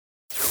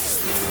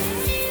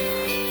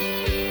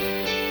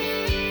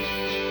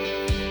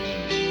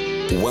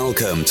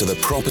Welcome to the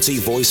Property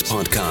Voice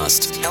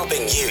Podcast,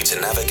 helping you to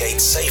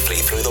navigate safely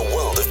through the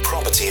world of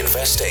property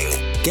investing.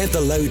 Get the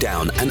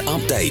lowdown and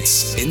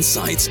updates,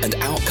 insights and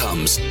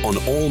outcomes on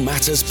all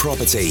matters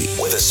property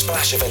with a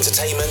splash of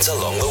entertainment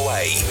along the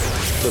way.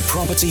 The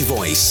Property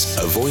Voice,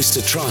 a voice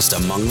to trust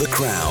among the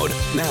crowd.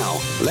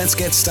 Now, let's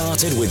get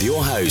started with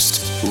your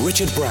host,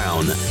 Richard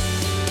Brown.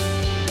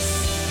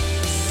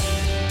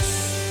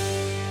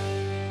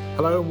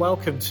 Hello and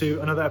welcome to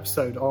another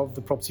episode of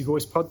the Property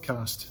Voice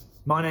Podcast.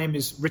 My name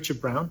is Richard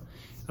Brown,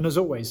 and as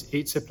always,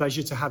 it's a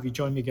pleasure to have you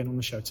join me again on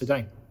the show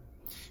today.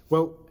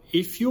 Well,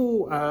 if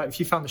you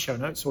found the show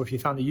notes or if you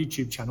found the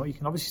YouTube channel, you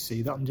can obviously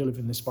see that I'm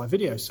delivering this by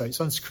video, so it's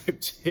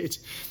unscripted.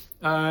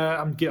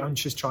 I'm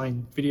just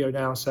trying video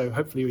now, so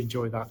hopefully you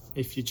enjoy that.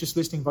 If you're just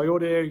listening by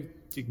audio,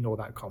 ignore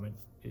that comment.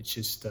 It's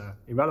just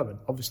irrelevant,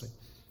 obviously.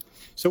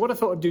 So what I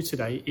thought I'd do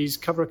today is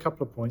cover a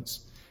couple of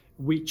points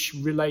which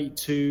relate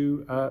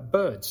to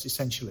birds,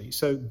 essentially.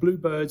 So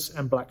bluebirds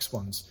and black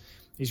swans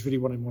is really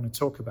what I want to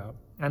talk about.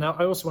 And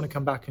I also want to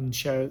come back and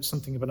share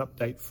something of an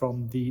update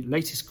from the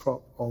latest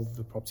crop of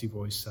the Property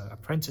Voice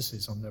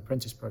apprentices on the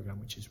apprentice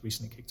program, which has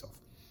recently kicked off.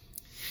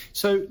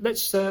 So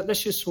let's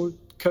just sort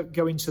of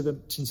go into the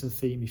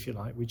theme, if you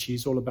like, which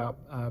is all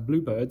about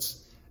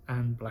bluebirds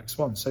and black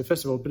swans. So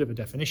first of all, a bit of a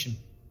definition.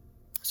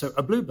 So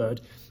a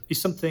bluebird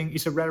is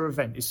it's a rare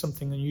event, it's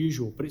something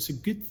unusual, but it's a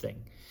good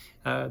thing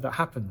that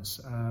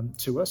happens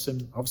to us,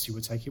 and obviously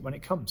we'll take it when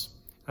it comes.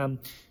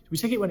 We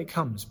take it when it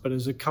comes, but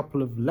there's a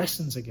couple of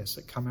lessons, I guess,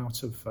 that come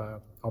out of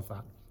that.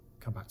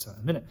 Come back to that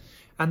in a minute.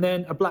 And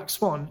then a black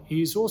swan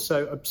is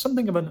also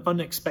something of an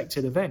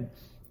unexpected event.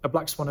 A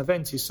black swan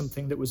event is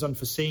something that was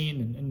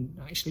unforeseen and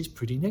actually is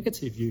pretty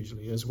negative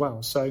usually as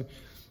well. So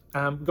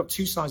we've got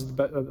two sides of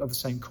the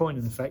same coin,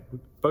 in effect. We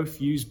both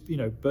use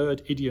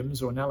bird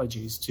idioms or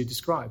analogies to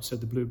describe, so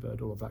the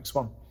bluebird or the black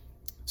swan.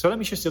 So let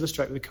me just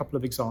illustrate with a couple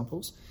of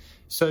examples.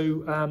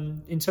 So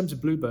in terms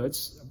of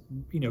bluebirds,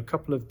 a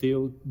couple of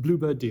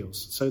bluebird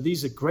deals. So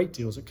these are great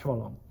deals that come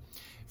along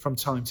from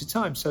time to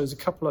time. So there's a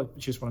couple I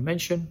just want to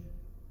mention.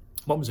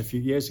 One was a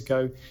few years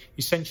ago.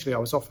 Essentially, I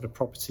was offered a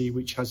property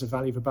which has a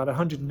value of about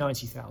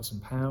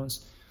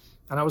 £190,000.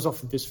 And I was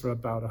offered this for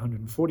about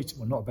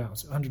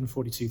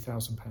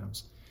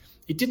 £142,000.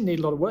 It didn't need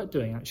a lot of work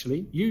doing,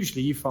 actually.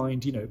 Usually you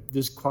find,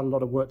 there's quite a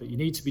lot of work that you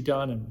need to be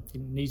done and it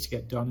needs to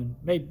get done.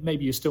 And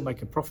maybe you still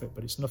make a profit,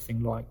 but it's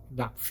nothing like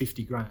that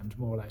 50 grand,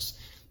 more or less,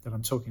 that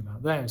I'm talking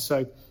about there.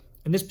 So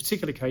in this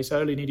particular case, I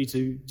only needed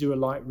to do a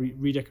light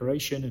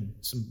redecoration and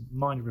some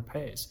minor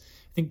repairs.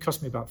 I think it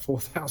cost me about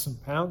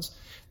 £4,000,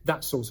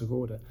 that sort of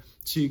order,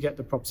 to get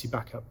the property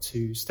back up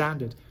to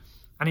standard.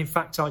 And in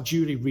fact, I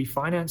duly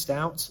refinanced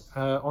out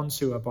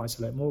onto a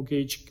buy-to-let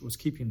mortgage, was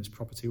keeping this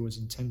property, was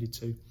intended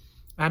to.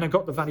 And I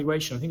got the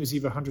valuation, I think it was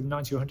either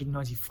 190 or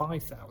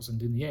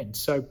 195,000 in the end.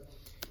 So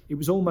it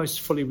was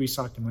almost fully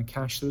recycling my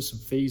cash. There was some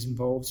fees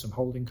involved, some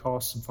holding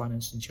costs, some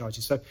financing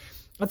charges. So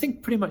I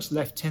think pretty much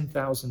left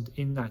 10,000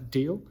 in that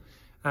deal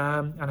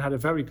and had a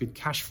very good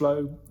cash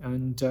flow.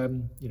 And,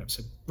 so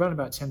around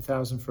about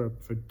 10,000 for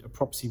a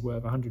property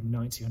worth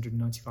 190,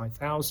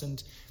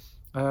 195,000.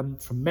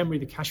 From memory,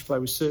 the cash flow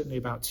was certainly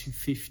about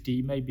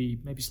 250, maybe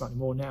slightly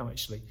more now,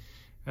 actually.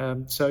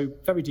 So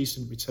very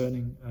decent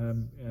returning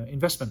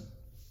investment.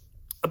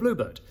 A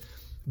bluebird,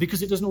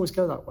 because it doesn't always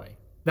go that way.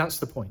 That's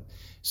the point.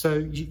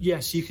 So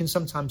yes, you can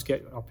sometimes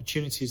get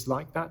opportunities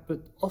like that, but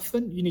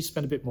often you need to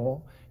spend a bit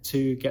more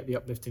to get the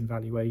uplift in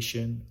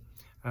valuation.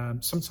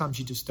 Sometimes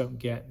you just don't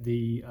get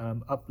the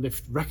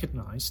uplift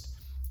recognised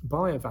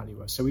by a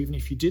valuer. So even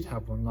if you did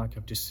have one like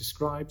I've just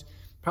described,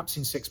 perhaps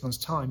in 6 months'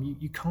 time,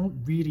 you can't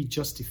really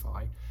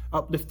justify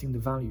uplifting the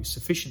value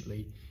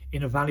sufficiently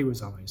in a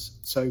valuer's eyes.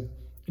 So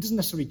it doesn't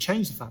necessarily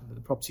change the fact that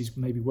the property is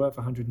maybe worth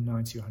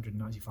 190 or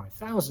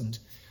 195,000.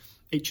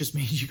 It just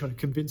means you've got to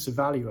convince a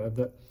valuer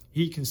that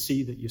he can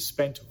see that you've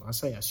spent, or I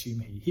say assume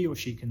he or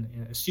she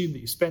can assume that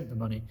you spent the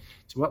money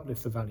to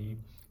uplift the value,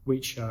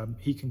 which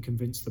he can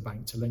convince the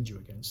bank to lend you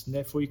against, and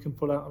therefore you can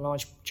pull out a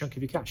large chunk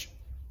of your cash.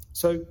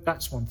 So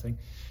that's one thing.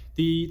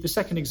 The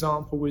second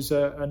example was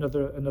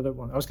another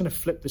one. I was going to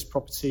flip this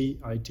property.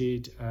 I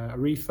did a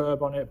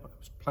refurb on it. I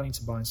was planning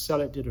to buy and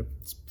sell it. Did a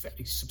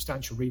fairly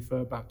substantial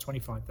refurb, about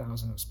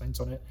 25,000 I spent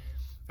on it.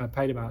 I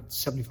paid about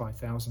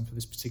 75,000 for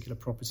this particular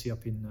property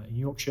up in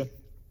Yorkshire,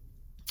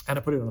 and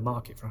I put it on the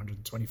market for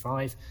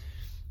 125,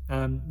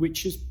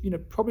 which is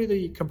probably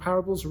the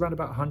comparables around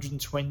about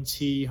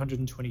 120,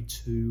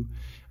 122.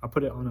 I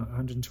put it on at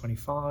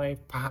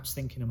 125, perhaps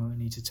thinking I might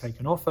need to take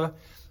an offer.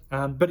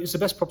 But it's the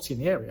best property in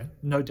the area,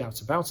 no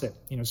doubt about it.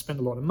 Spend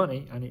a lot of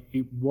money, and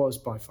it was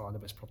by far the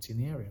best property in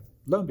the area.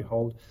 Lo and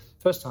behold,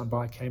 first-time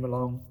buyer came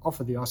along,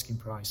 offered the asking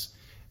price,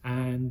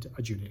 and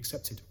I duly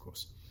accepted, of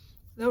course.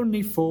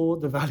 Only for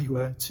their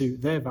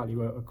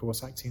valuer, of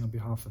course, acting on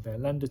behalf of their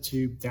lender,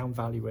 to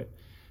downvalue it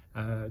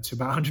to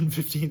about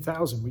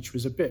 115,000, which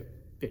was a bit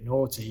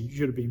naughty. It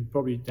should have been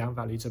probably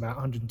downvalued to about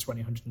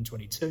 120,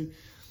 122.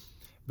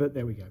 But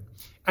there we go.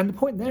 And the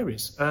point there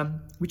is,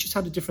 we just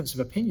had a difference of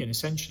opinion,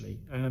 essentially.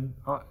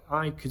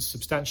 I could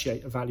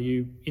substantiate a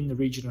value in the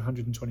region of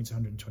 120 to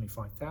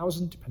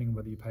 125,000, depending on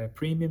whether you pay a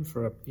premium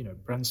for a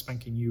brand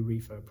spanking new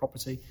refurb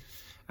property.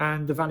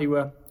 And the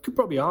valuer could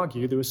probably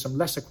argue there was some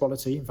lesser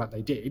quality. In fact,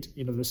 they did.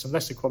 There's some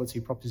lesser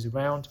quality properties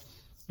around.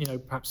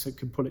 Perhaps it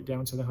could pull it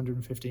down to the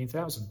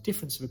 115,000.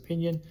 Difference of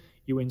opinion.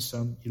 You win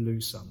some, you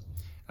lose some.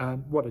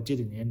 What I did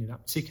in the end in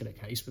that particular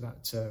case with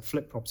that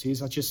flip property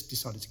is I just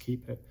decided to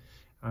keep it.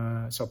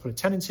 So I put a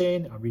tenant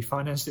in, I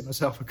refinanced it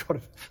myself.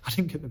 I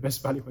didn't get the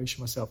best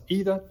valuation myself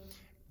either,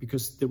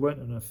 because there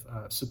weren't enough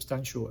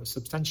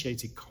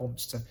substantiated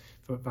comps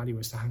for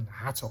valuers to hang the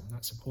hat on.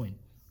 That's the point.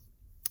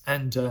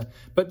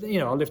 But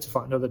I'll live to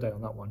fight another day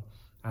on that one.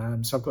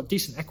 So I've got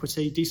decent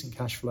equity, decent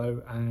cash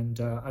flow, and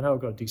I know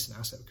I've got a decent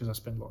asset because I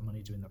spent a lot of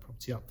money doing that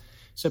property up.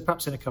 So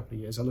perhaps in a couple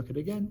of years I'll look at it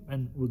again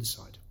and we'll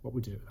decide what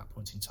we'll do at that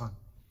point in time.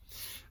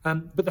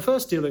 But the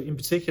first deal in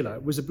particular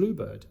was a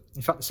Bluebird.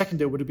 In fact, the second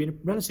deal would have been a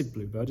relative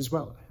Bluebird as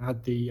well.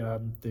 Had the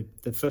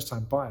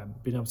first-time buyer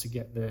been able to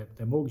get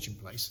their mortgage in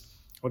place,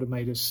 would have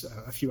made us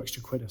a few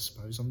extra quid, I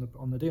suppose,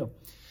 on the deal.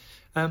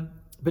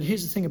 But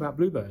here's the thing about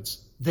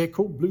Bluebirds. They're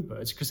called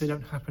Bluebirds because they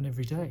don't happen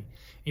every day.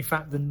 In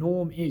fact, the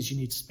norm is you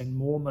need to spend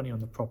more money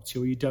on the property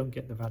or you don't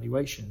get the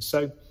valuation.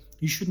 So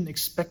you shouldn't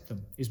expect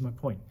them, is my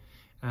point.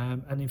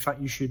 And in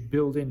fact, you should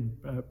build in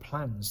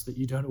plans that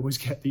you don't always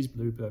get these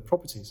Bluebird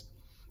properties.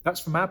 That's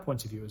from our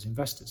point of view as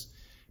investors.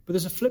 But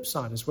there's a flip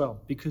side as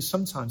well, because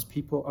sometimes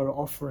people are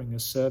offering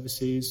us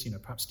services,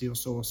 perhaps deal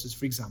sources,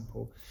 for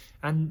example,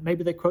 and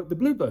maybe they quote the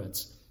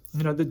Bluebirds.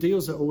 The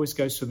deals that always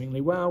go swimmingly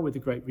well with the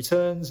great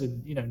returns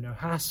and, no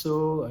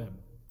hassle,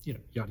 yada,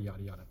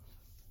 yada, yada.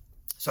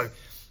 So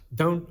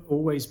don't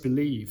always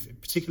believe,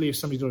 particularly if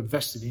somebody's got a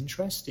vested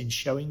interest in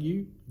showing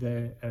you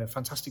their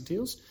fantastic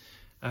deals,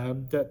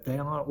 that they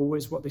are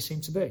always what they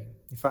seem to be.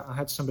 In fact, I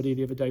had somebody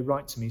the other day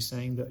write to me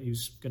saying that he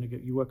was going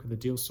to you work with a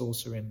deal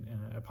sourcer in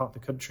a part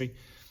of the country,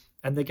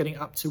 and they're getting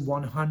up to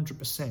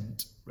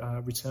 100%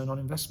 return on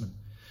investment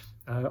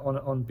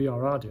on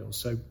BRR deals.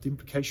 So the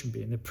implication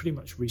being they're pretty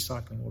much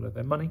recycling all of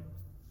their money.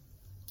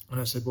 And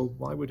I said, well,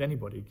 why would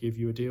anybody give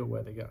you a deal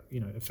where they get,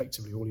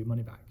 effectively all your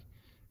money back?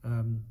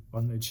 Why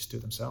don't they just do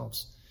it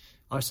themselves?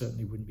 I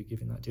certainly wouldn't be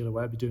giving that deal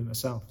away. I'd be doing it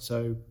myself.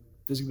 So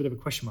there's a bit of a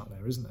question mark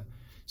there, isn't there?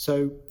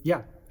 So,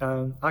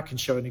 I can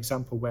show an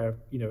example where,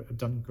 I've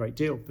done a great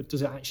deal, but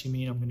does it actually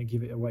mean I'm going to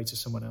give it away to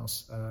someone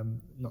else?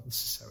 Not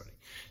necessarily.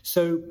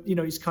 So,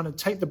 it's kind of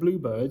take the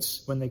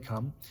Bluebirds when they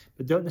come,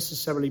 but don't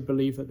necessarily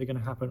believe that they're going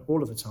to happen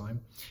all of the time.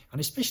 And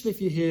especially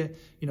if you hear,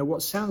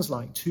 what sounds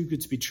like too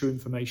good to be true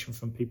information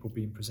from people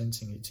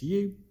presenting it to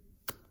you,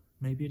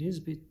 maybe it is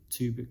a bit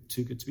too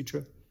good to be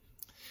true.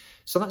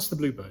 So that's the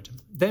Bluebird.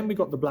 Then we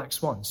got the Black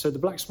Swan. So the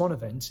Black Swan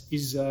event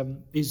is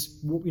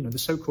the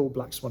so-called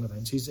Black Swan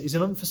event is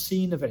an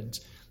unforeseen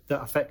event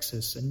that affects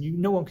us, and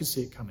no one can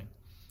see it coming.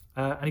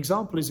 An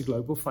example is a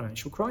global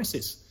financial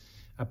crisis.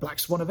 A Black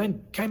Swan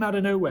event came out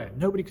of nowhere.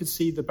 Nobody could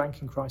see the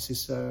banking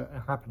crisis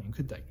happening,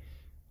 could they?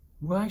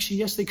 Well, actually,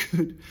 yes, they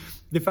could.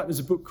 In fact, there's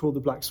a book called The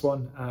Black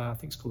Swan. I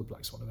think it's called The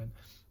Black Swan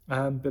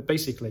Event. But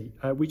basically,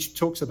 which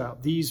talks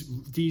about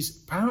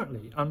these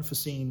apparently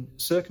unforeseen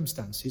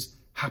circumstances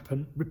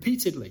happen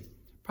repeatedly.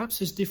 Perhaps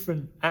there's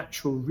different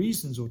actual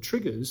reasons or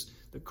triggers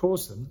that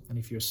cause them. And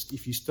if you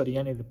study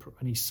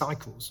any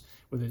cycles,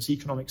 whether it's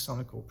economic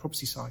cycle,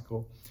 property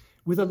cycle,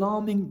 with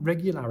alarming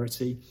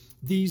regularity,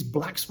 these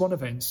Black Swan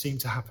events seem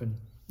to happen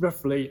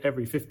roughly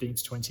every 15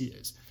 to 20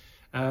 years.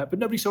 But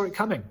nobody saw it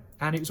coming,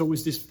 and it was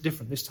always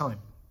different this time.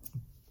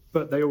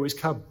 But they always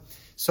come.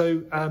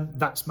 So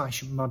that's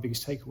my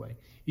biggest takeaway,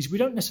 is we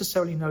don't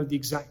necessarily know the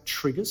exact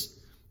triggers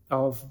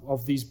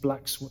of these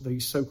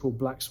so-called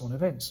Black Swan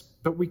events,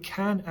 but we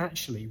can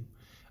actually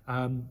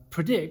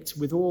predict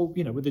with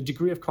a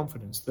degree of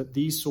confidence that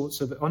these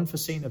sorts of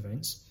unforeseen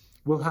events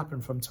will happen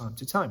from time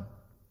to time.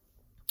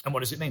 And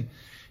what does it mean?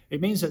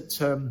 It means that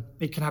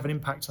it can have an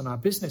impact on our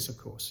business, of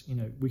course.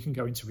 We can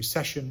go into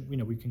recession.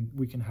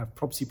 We can have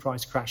property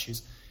price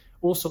crashes.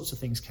 All sorts of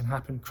things can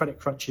happen. Credit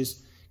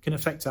crunches can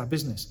affect our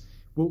business.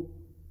 Well,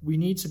 we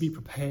need to be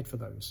prepared for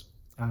those,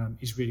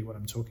 is really what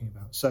I'm talking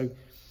about. So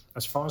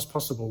as far as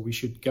possible, we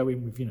should go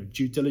in with,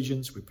 due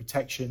diligence, with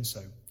protection.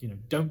 So,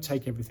 don't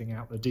take everything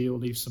out of the deal,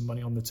 leave some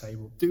money on the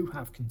table. Do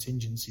have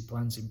contingency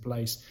plans in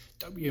place.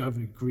 Don't be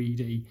overly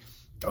greedy.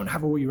 Don't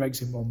have all your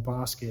eggs in one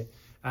basket.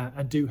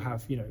 And do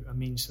have, a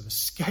means of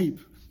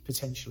escape,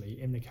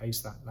 potentially, in the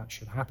case that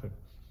should happen.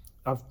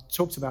 I've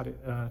talked about it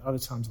other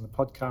times on the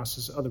podcast.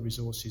 There's other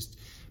resources.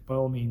 By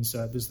all means,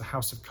 there's the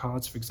House of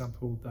Cards, for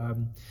example,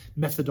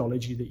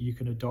 methodology that you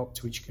can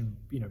adopt, which can,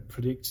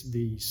 predict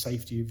the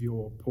safety of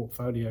your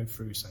portfolio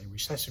through, say,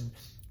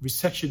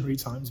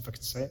 recessionary times, if I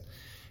could say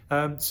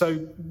it.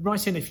 So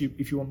write in if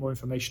you want more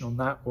information on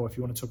that, or if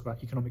you want to talk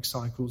about economic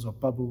cycles or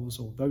bubbles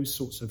or those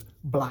sorts of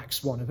Black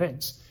Swan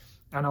events,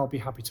 and I'll be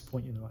happy to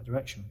point you in the right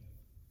direction.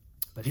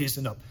 But here's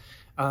the nub.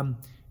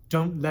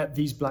 Don't let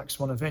these Black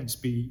Swan events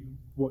be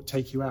what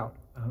take you out.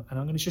 And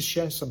I'm going to just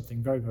share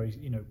something very, very,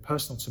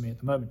 personal to me at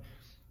the moment.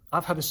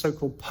 I've had a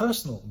so-called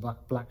personal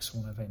black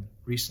swan event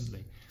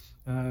recently.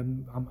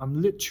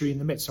 I'm literally in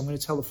the midst. I'm going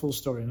to tell the full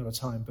story another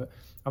time, but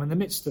I'm in the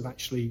midst of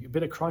actually a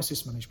bit of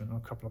crisis management on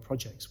a couple of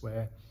projects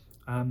where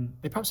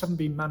they perhaps haven't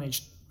been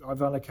managed.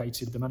 I've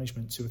allocated the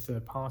management to a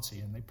third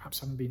party, and they perhaps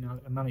haven't been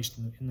managed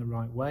in the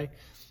right way,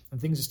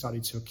 and things have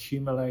started to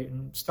accumulate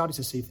and started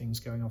to see things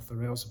going off the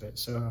rails a bit.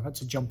 So I've had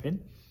to jump in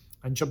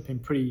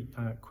pretty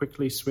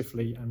quickly,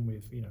 swiftly, and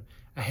with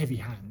a heavy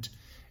hand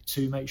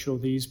to make sure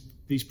these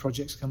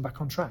projects come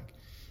back on track.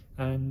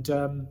 And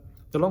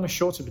the long and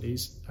short of it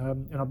is,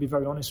 and I'll be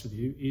very honest with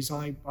you, is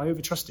I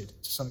overtrusted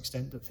to some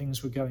extent that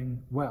things were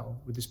going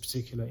well with this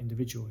particular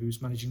individual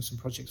who's managing some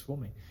projects for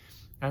me.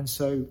 And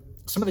so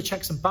some of the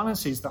checks and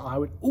balances that I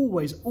would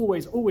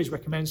always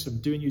recommend, some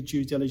doing your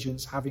due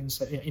diligence, having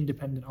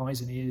independent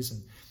eyes and ears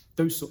and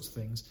those sorts of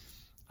things,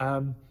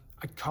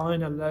 I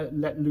kind of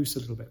let loose a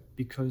little bit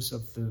because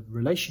of the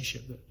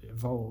relationship that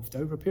evolved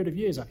over a period of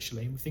years,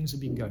 actually, and things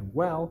have been going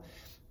well,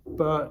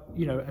 but,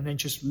 and then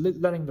just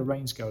letting the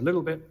reins go a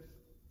little bit,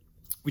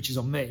 which is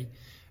on me.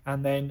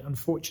 And then,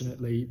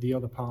 unfortunately, the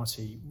other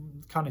party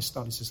kind of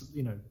started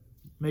to,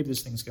 maybe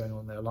there's things going on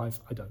in their life,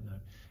 I don't know,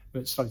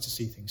 but started to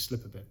see things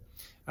slip a bit.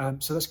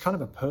 So that's kind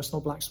of a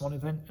personal black swan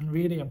event. And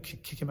really, I'm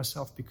kicking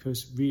myself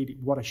because really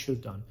what I should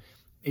have done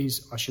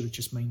is I should have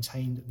just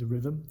maintained the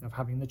rhythm of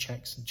having the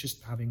checks and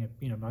just having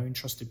my own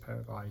trusted pair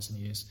of eyes and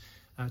ears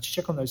to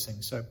check on those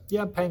things. So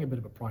yeah, I'm paying a bit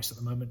of a price at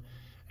the moment,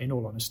 in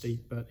all honesty,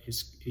 but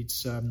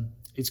it's going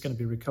to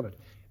be recovered.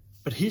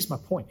 But here's my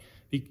point: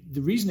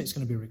 the reason it's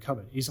going to be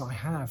recovered is I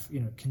have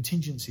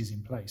contingencies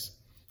in place.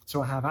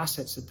 So I have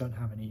assets that don't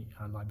have any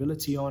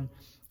liability on.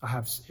 I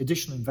have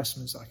additional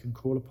investments that I can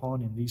call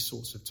upon in these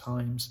sorts of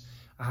times.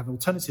 I have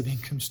alternative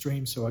income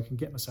streams so I can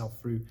get myself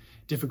through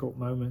difficult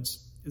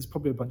moments. There's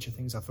probably a bunch of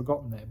things I've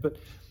forgotten there, but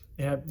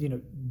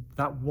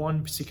that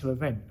one particular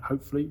event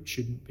hopefully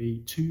shouldn't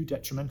be too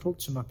detrimental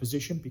to my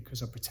position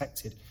because I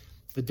protected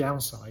the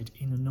downside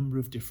in a number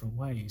of different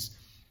ways.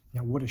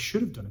 Now, what I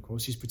should have done, of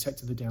course, is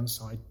protected the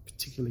downside,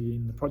 particularly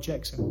in the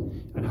projects,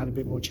 and had a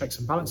bit more checks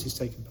and balances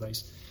taking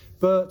place.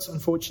 But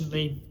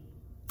unfortunately,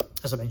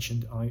 as I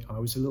mentioned, I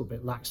was a little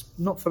bit lax,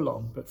 not for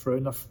long, but for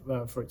enough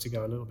for it to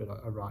go a little bit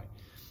awry.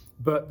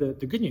 But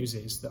the good news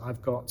is that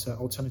I've got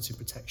alternative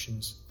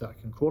protections that I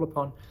can call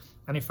upon.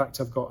 And in fact,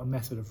 I've got a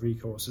method of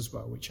recourse as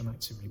well, which I'm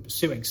actively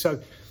pursuing.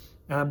 So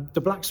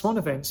the Black Swan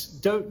events,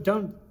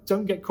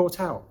 don't get caught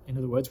out. In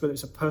other words, whether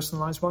it's a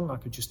personalized one,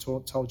 like I just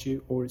told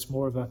you, or it's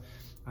more of a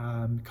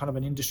kind of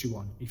an industry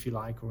one, if you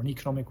like, or an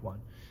economic one.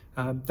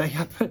 They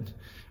happen,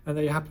 and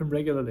they happen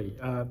regularly.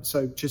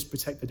 So just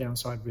protect the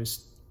downside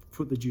risk,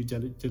 put the due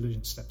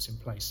diligence steps in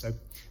place. So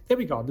there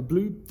we go.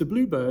 The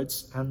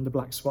Bluebirds and the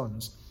Black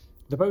Swans,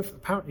 they're both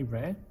apparently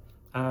rare.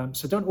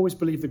 So don't always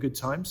believe the good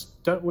times.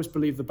 Don't always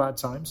believe the bad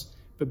times,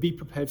 but be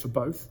prepared for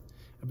both.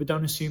 But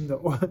don't assume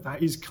that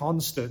that is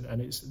constant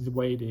and it's the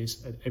way it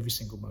is at every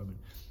single moment,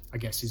 I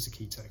guess, is the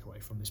key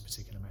takeaway from this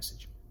particular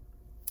message.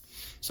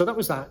 So that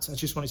was that. I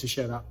just wanted to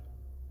share that.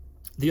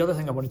 The other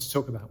thing I wanted to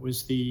talk about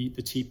was the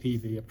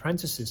TPV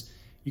apprentices.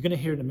 You're going to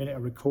hear in a minute a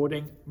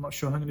recording. I'm not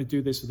sure how I'm going to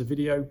do this with a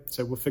video,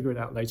 so we'll figure it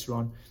out later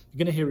on. You're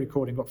going to hear a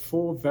recording. Got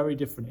 4 very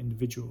different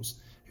individuals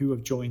who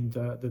have joined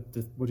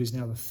what is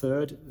now the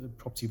third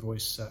Property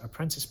Voice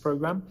apprentice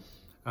program.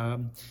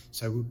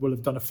 So we'll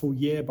have done a full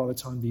year by the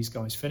time these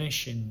guys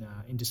finish in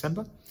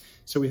December.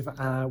 So we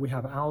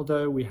have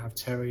Aldo, we have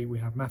Terry, we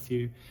have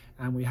Matthew,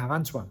 and we have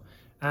Antoine.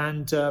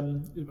 And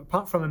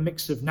apart from a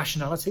mix of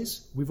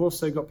nationalities, we've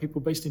also got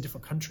people based in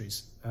different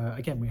countries.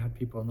 Again, we had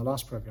people on the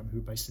last program who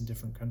were based in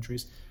different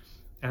countries.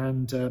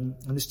 And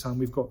this time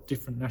we've got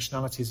different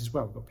nationalities as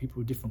well. We've got people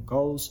with different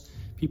goals,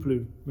 people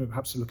who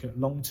perhaps are looking at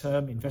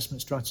long-term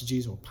investment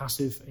strategies or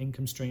passive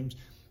income streams.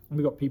 And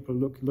we've got people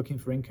looking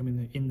for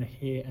income in the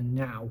here and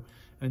now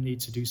and need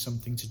to do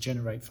something to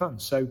generate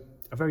funds. So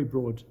a very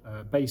broad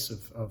base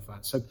of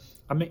that. So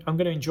I'm going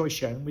to enjoy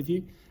sharing with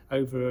you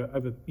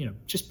over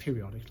just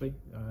periodically,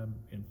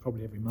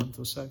 probably every month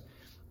or so,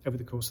 over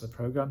the course of the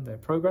program, their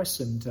progress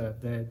and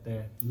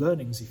their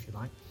learnings, if you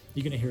like.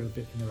 You're going to hear a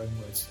bit in their own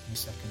words in a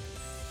second.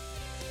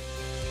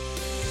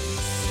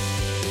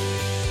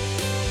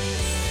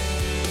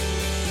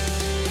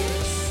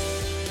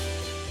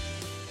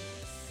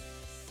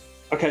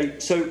 Okay,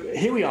 so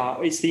here we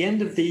are. It's the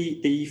end of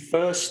the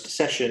first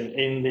session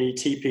in the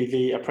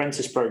TPV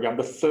apprentice program,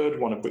 the third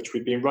one of which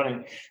we've been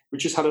running. We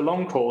just had a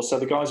long call, so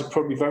the guys are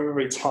probably very,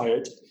 very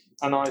tired.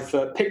 And I've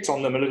picked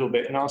on them a little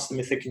bit and asked them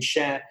if they can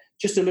share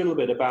just a little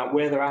bit about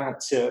where they're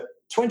at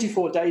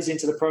 24 days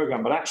into the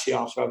program, but actually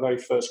after our very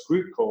first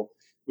group call,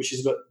 which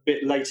is a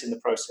bit late in the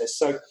process.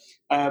 So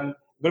I'm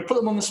going to put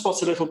them on the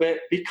spot a little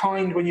bit. Be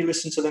kind when you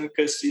listen to them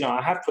because,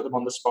 I have put them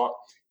on the spot.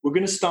 We're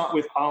going to start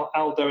with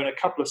Aldo in a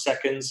couple of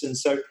seconds. And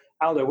so,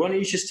 Aldo, why don't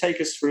you just take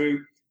us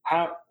through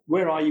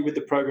where are you with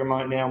the program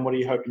right now and what are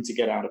you hoping to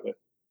get out of it?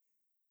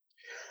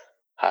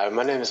 Hi,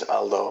 my name is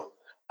Aldo.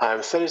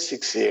 I'm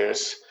 36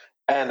 years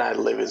and I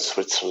live in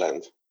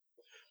Switzerland.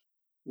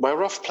 My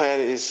rough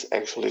plan is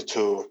actually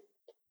to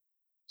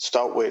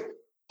start with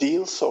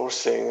deal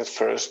sourcing at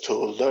first to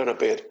learn a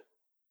bit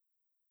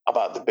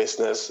about the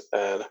business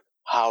and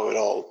how it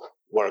all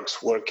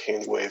works,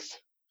 working with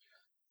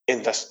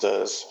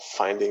investors,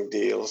 finding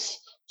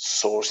deals,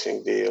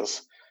 sourcing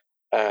deals,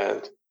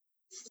 and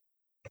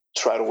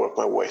try to work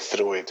my way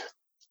through it.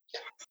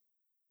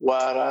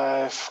 What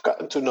I've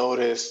gotten to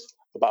notice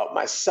about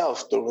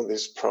myself during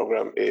this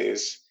program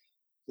is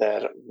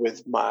that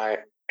with my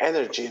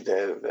energy,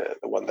 the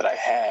one that I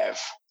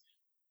have,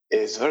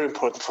 is very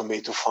important for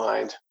me to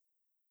find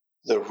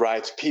the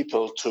right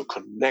people to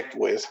connect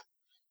with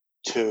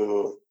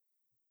to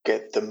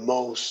get the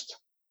most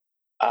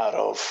out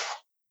of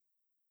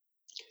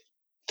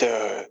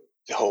the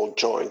whole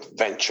joint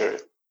venture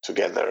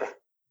together.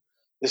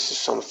 This is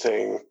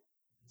something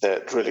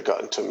that really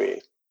got into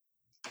me,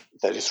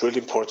 that it's really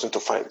important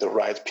to find the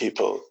right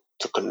people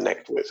to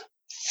connect with,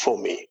 for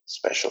me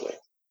especially.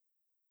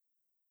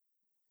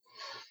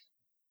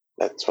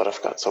 That's what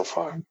I've got so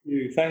far. Thank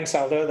you. Thanks,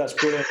 Aldo. That's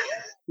brilliant.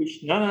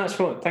 No, that's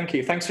brilliant. Thank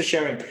you. Thanks for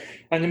sharing.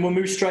 And then we'll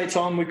move straight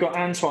on. We've got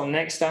Antoine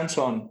next.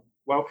 Antoine,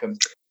 welcome.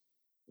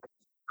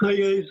 Hi,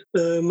 guys.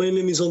 My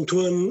name is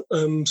Antoine.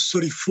 I'm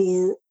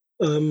 34.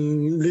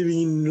 I'm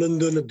living in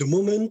London at the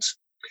moment.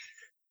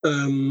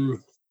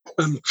 I'm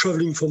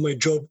traveling for my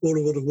job all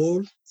over the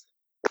world.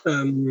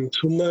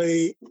 So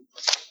my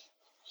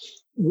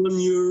 1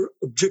 year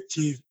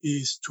objective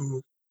is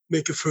to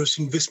make a first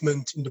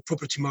investment in the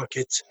property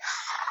market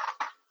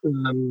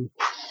in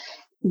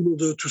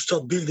order to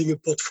start building a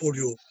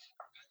portfolio.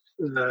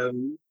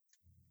 And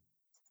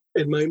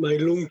my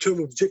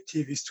long-term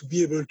objective is to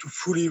be able to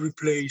fully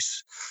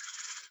replace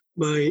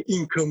my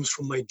incomes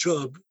from my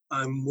job.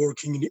 I'm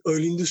working in the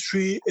oil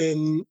industry,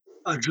 and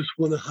I just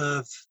want to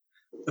have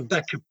a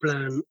backup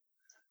plan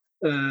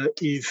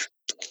if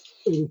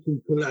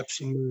anything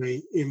collapses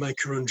in my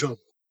current job.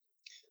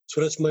 So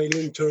that's my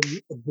long-term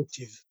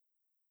objective.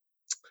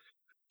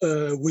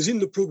 Within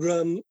the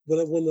program, what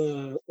I want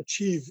to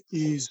achieve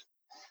is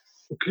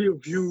a clear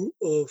view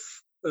of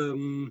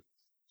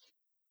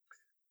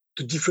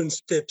the different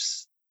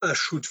steps I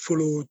should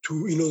follow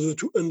in order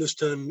to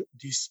understand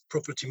this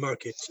property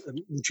market,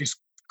 which is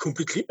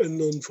completely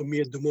unknown for me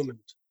at the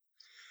moment.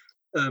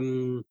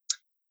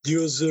 The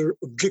other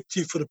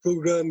objective for the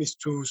program is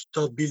to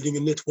start building a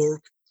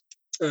network,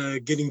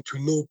 getting to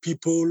know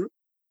people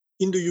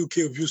in the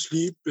UK,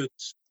 obviously, but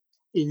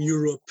in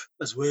Europe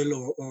as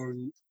well, or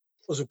in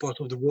other parts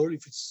of the world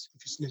if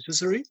it's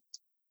necessary.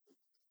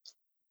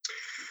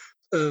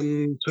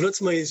 So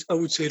I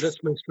would say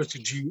that's my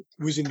strategy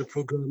within the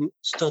program: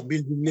 start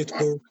building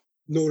network,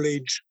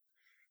 knowledge,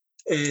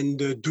 and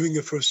doing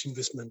a first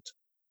investment.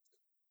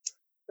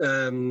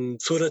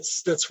 So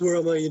that's where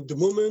am I at the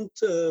moment.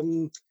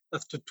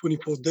 After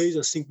 24 days,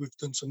 I think we've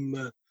done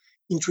some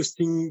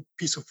interesting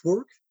piece of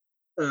work.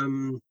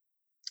 And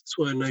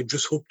I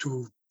just hope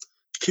to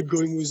keep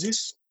going with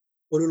this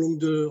all along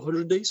the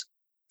 100 days.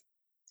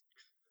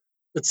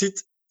 That's it.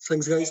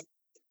 Thanks, guys.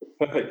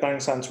 Perfect.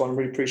 Thanks, Antoine.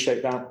 Really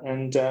appreciate that.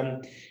 And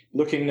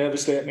looking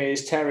nervously at me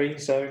is Terry.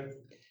 So,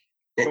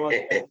 come on.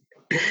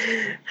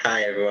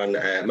 Hi, everyone.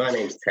 My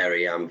name's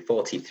Terry. I'm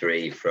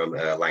 43 from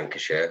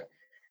Lancashire.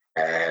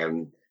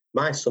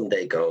 My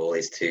someday goal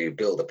is to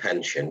build a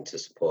pension to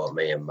support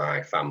me and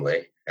my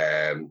family.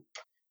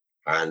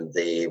 And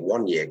the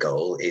 1 year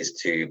goal is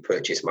to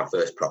purchase my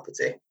first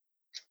property.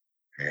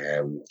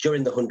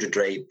 During the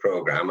 100-day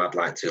program, I'd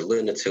like to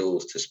learn the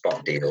tools to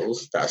spot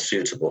deals that are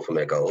suitable for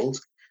my goals,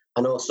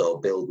 and also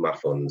build my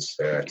funds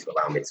to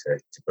allow me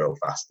to grow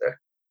faster.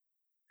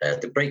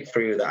 The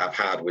breakthrough that I've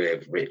had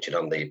with Richard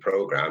on the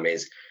program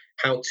is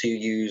how to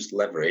use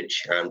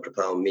leverage and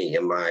propel me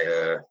and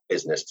my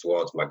business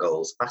towards my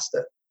goals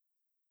faster.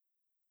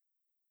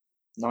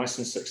 Nice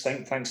and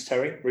succinct. Thanks,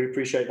 Terry. Really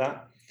appreciate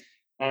that.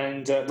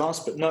 And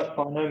last but not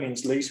by no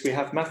means least, we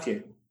have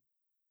Matthew.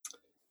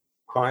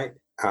 Hi,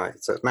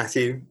 it's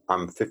Matthew.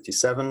 I'm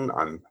 57.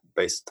 I'm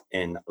based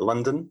in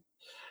London.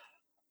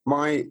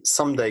 My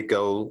someday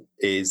goal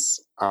is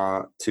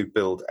to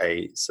build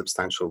a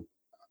substantial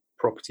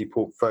property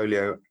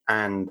portfolio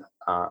and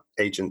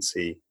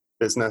agency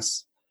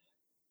business.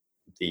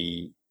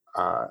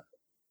 I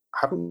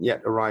haven't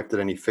yet arrived at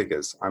any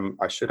figures.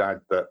 I should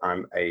add that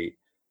I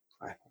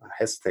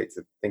hesitate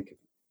to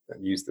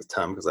use the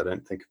term because I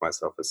don't think of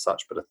myself as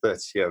such, but a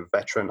 30-year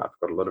veteran. I've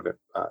got a lot of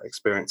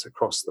experience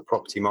across the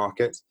property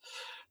market.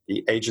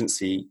 The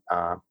agency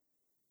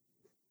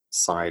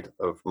side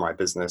of my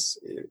business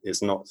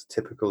is not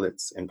typical.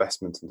 It's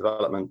investment and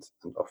development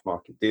and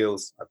off-market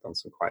deals. I've done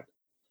some quite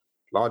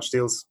large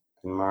deals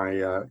in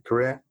my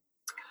career.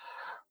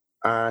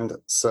 And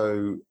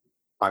so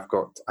I've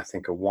got, I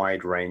think, a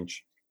wide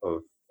range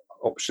of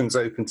options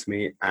open to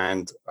me,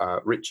 and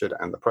Richard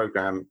and the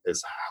program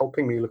is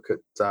helping me look at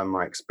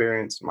my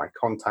experience, my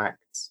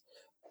contacts,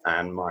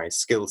 and my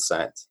skill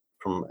set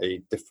from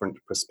a different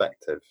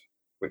perspective,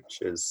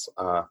 which is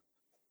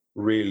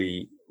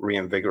really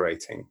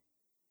reinvigorating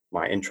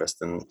my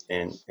interest in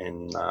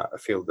a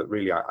field that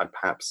really I'd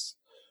perhaps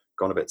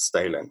gone a bit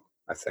stale in,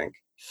 I think.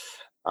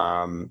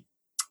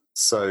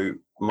 So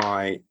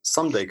my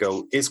someday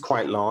goal is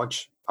quite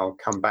large. I'll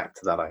come back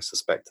to that, I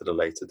suspect, at a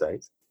later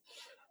date.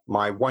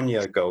 My 1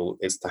 year goal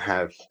is to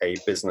have a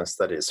business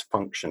that is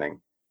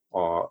functioning,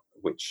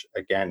 which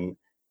again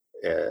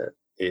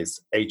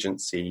is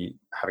agency,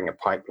 having a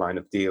pipeline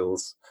of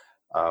deals,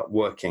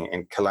 working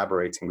and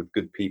collaborating with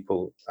good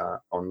people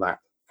on that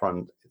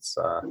front. It's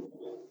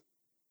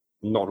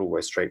not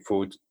always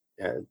straightforward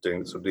doing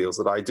the sort of deals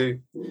that I do,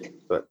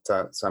 but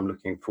so I'm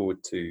looking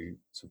forward to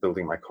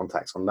building my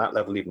contacts on that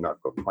level, even though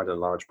I've got quite a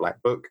large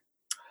black book.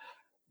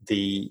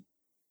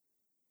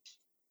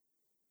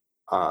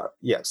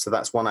 So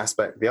that's one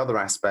aspect. The other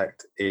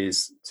aspect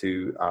is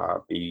to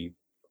be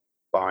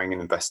buying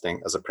and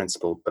investing as a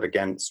principal. But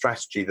again,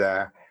 strategy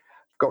there.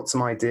 Got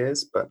some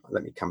ideas, but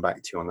let me come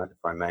back to you on that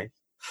if I may.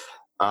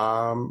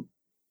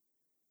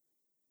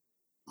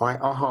 My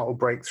aha or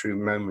breakthrough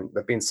moment,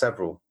 there have been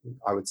several.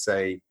 I would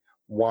say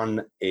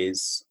one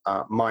is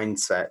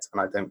mindset,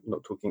 and I'm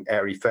not talking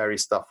airy-fairy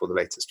stuff or the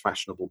latest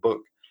fashionable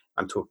book.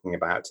 I'm talking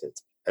about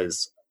it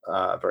as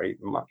very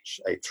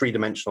much a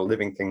three-dimensional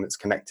living thing that's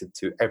connected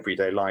to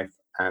everyday life,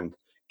 and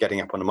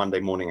getting up on a Monday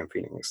morning and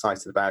feeling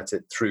excited about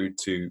it, through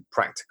to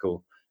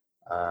practical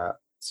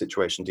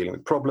situation dealing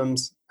with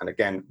problems. And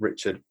again,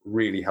 Richard,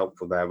 really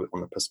helpful there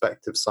on the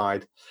perspective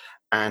side.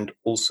 And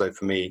also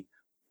for me,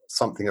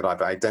 something that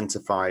I've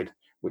identified,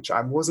 which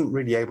I wasn't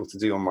really able to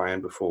do on my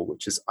own before,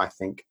 which is, I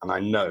think, and I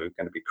know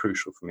going to be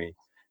crucial for me,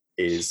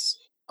 is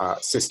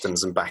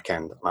systems and back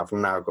end. And I've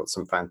now got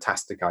some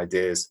fantastic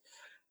ideas,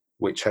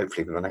 which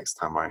hopefully for the next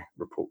time I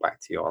report back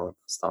to you, I'll have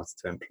started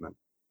to implement.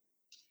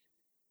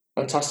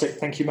 Fantastic.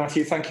 Thank you,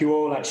 Matthew. Thank you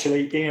all,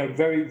 actually.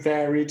 Very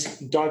varied,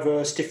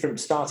 diverse, different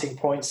starting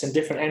points and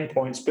different end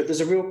points, but there's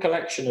a real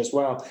collection as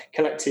well,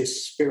 collective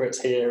spirit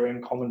here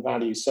and common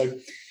values. So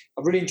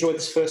I've really enjoyed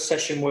this first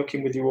session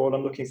working with you all.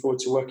 I'm looking forward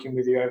to working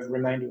with you over the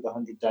remainder of the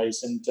 100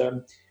 days. And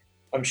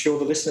I'm sure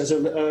the listeners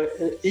are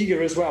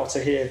eager as well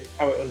to hear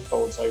how it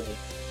unfolds over.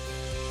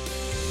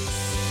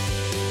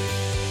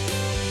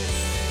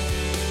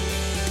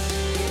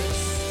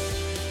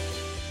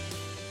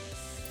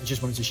 I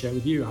just wanted to share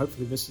with you,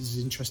 hopefully this is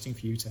interesting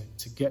for you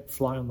to get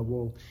fly on the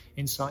wall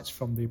insights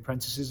from the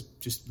apprentices.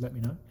 Just let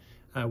me know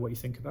what you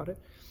think about it.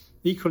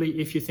 Equally,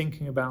 if you're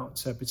thinking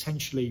about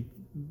potentially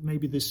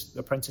maybe this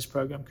apprentice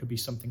program could be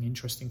something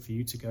interesting for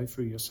you to go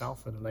through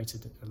yourself at a later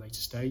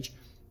stage,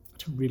 I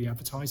don't really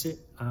advertise it.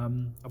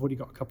 I've already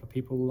got a couple of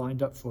people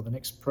lined up for the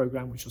next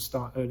program, which will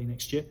start early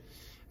next year.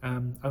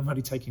 I'm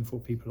only taking 4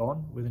 people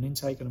on with an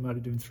intake, and I'm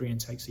only doing 3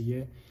 intakes a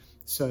year.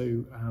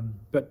 So,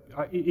 but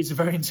it's a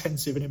very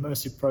intensive and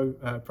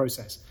immersive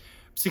process,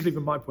 particularly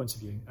from my point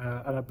of view.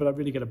 But I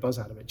really get a buzz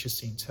out of it, just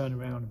seeing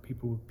turnaround and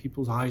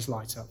people's eyes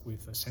light up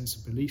with a sense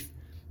of belief,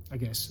 I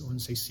guess,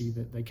 once they see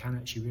that they can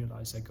actually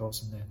realise their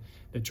goals and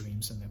their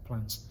dreams and their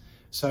plans.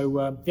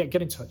 So, get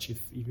in touch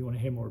if you want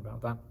to hear more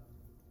about that.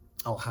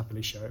 I'll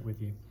happily share it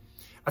with you.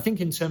 I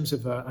think in terms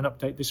of an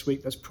update this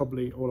week, that's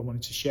probably all I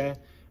wanted to share.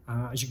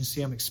 As you can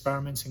see, I'm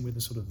experimenting with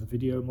the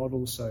video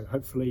model. So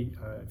hopefully,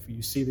 if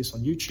you see this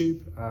on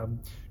YouTube,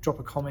 drop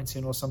a comment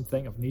in or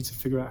something. I need to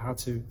figure out how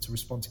to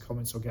respond to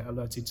comments or get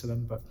alerted to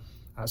them. But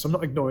so I'm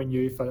not ignoring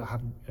you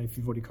if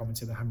you've already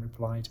commented and haven't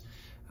replied.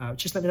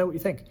 Just let me know what you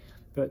think.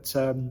 But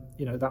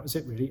that was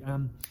it really.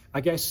 I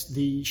guess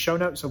the show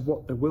notes of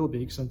what there will be,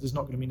 because there's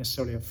not going to be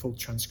necessarily a full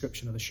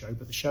transcription of the show,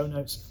 but the show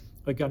notes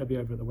are going to be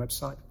over at the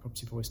website,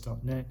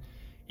 propertyvoice.net.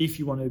 If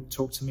you want to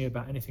talk to me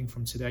about anything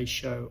from today's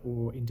show,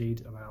 or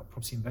indeed about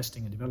property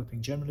investing and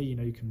developing generally,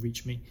 you can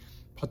reach me,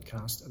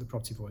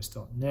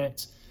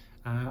 podcast@thepropertyvoice.net.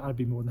 I'd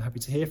be more than happy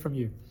to hear from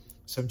you.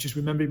 So I'm just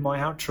remembering my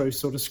outro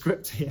sort of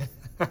script here.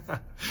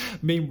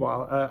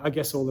 Meanwhile, I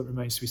guess all that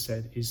remains to be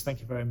said is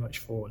thank you very much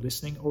for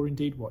listening, or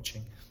indeed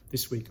watching,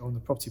 this week on the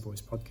Property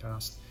Voice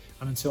podcast.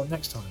 And until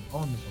next time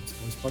on the Property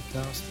Voice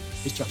podcast,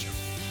 it's Joshua.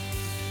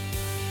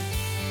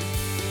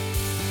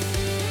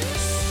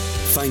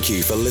 Thank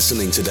you for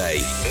listening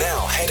today.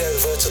 Now head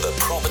over to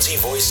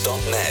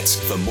thepropertyvoice.net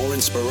for more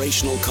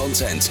inspirational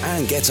content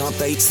and get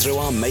updates through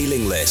our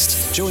mailing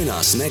list. Join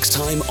us next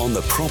time on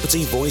the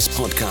Property Voice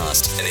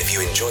podcast. And if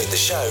you enjoyed the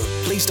show,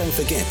 please don't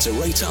forget to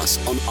rate us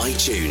on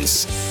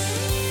iTunes.